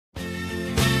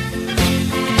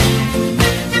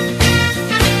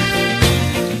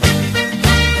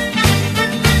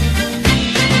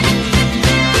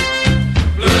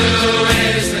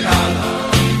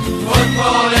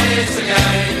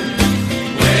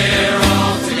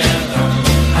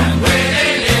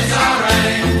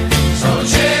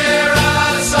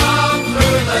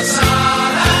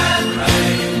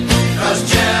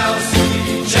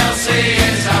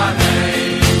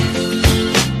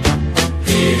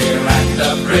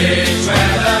the bridge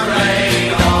where the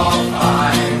rain all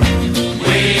fine,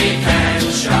 we can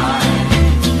shine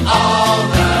all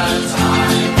the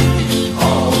time.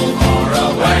 Home or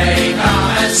away,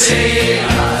 come and see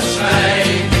us play.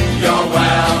 You're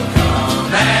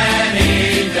welcome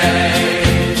any day.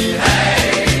 Hey,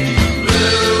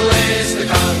 blue is the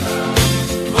color,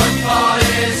 football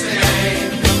is the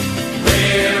game.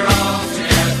 We're all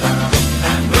together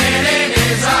and winning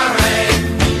is our aim.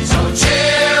 So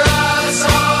cheer us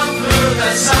on through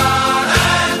the sun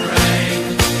and rain,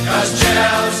 'cause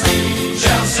Chelsea,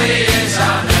 Chelsea is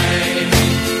our name.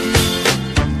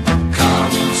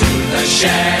 Come to the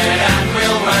shed and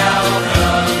we'll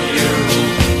welcome you.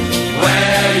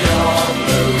 Wear your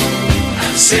blue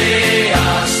and see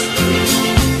us through.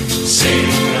 Sing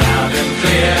loud and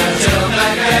clear till the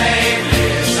game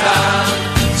is done.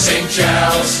 Sing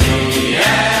Chelsea,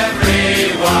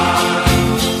 everyone.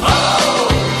 Oh,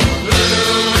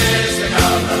 blue is the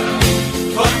color,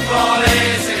 football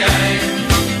is the game.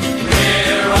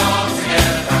 We're all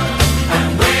together and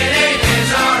winning is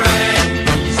our aim.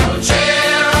 So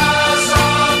cheer us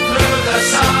on through the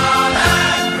sun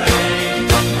and rain,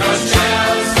 'cause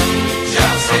Chelsea,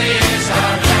 Chelsea is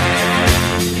our name.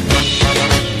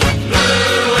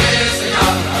 Blue is the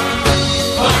color,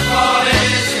 football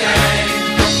is the game.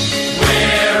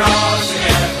 We're all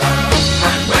together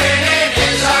and winning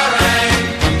is our aim.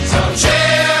 So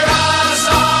cheer us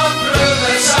on through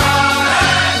the sun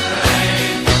and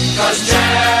rain, 'cause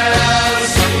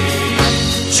Chelsea,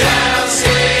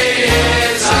 Chelsea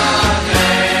is our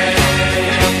name.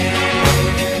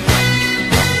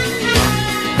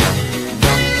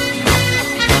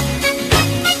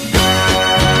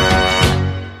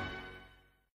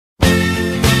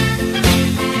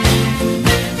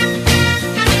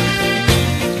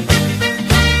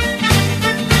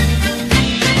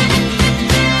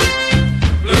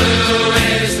 Blue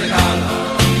is the color,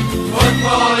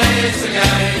 football is the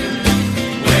game.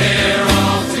 We're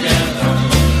all together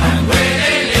and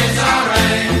winning is our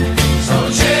aim. So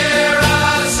cheer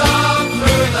us on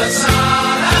through the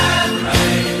sun and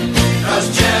rain, 'cause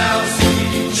Chelsea,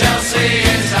 Chelsea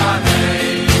is our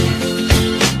name.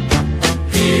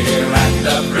 Here at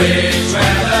the bridge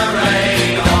where the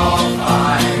rain all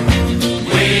fine,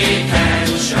 we can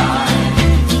shine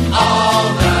all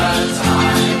the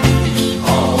time.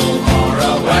 Home or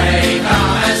away,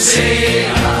 come and see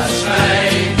us play.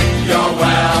 You're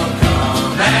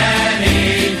welcome any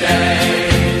day.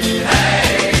 Hey,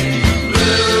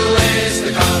 blue is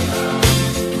the color,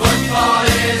 football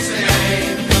is the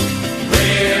game.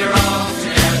 We're all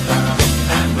together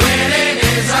and winning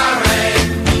is our aim.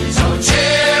 So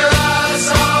cheer us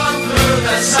on through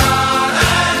the sun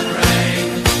and rain,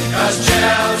 'cause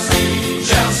Chelsea,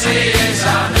 Chelsea is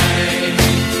our name.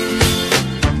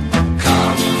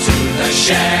 Come to the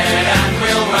shed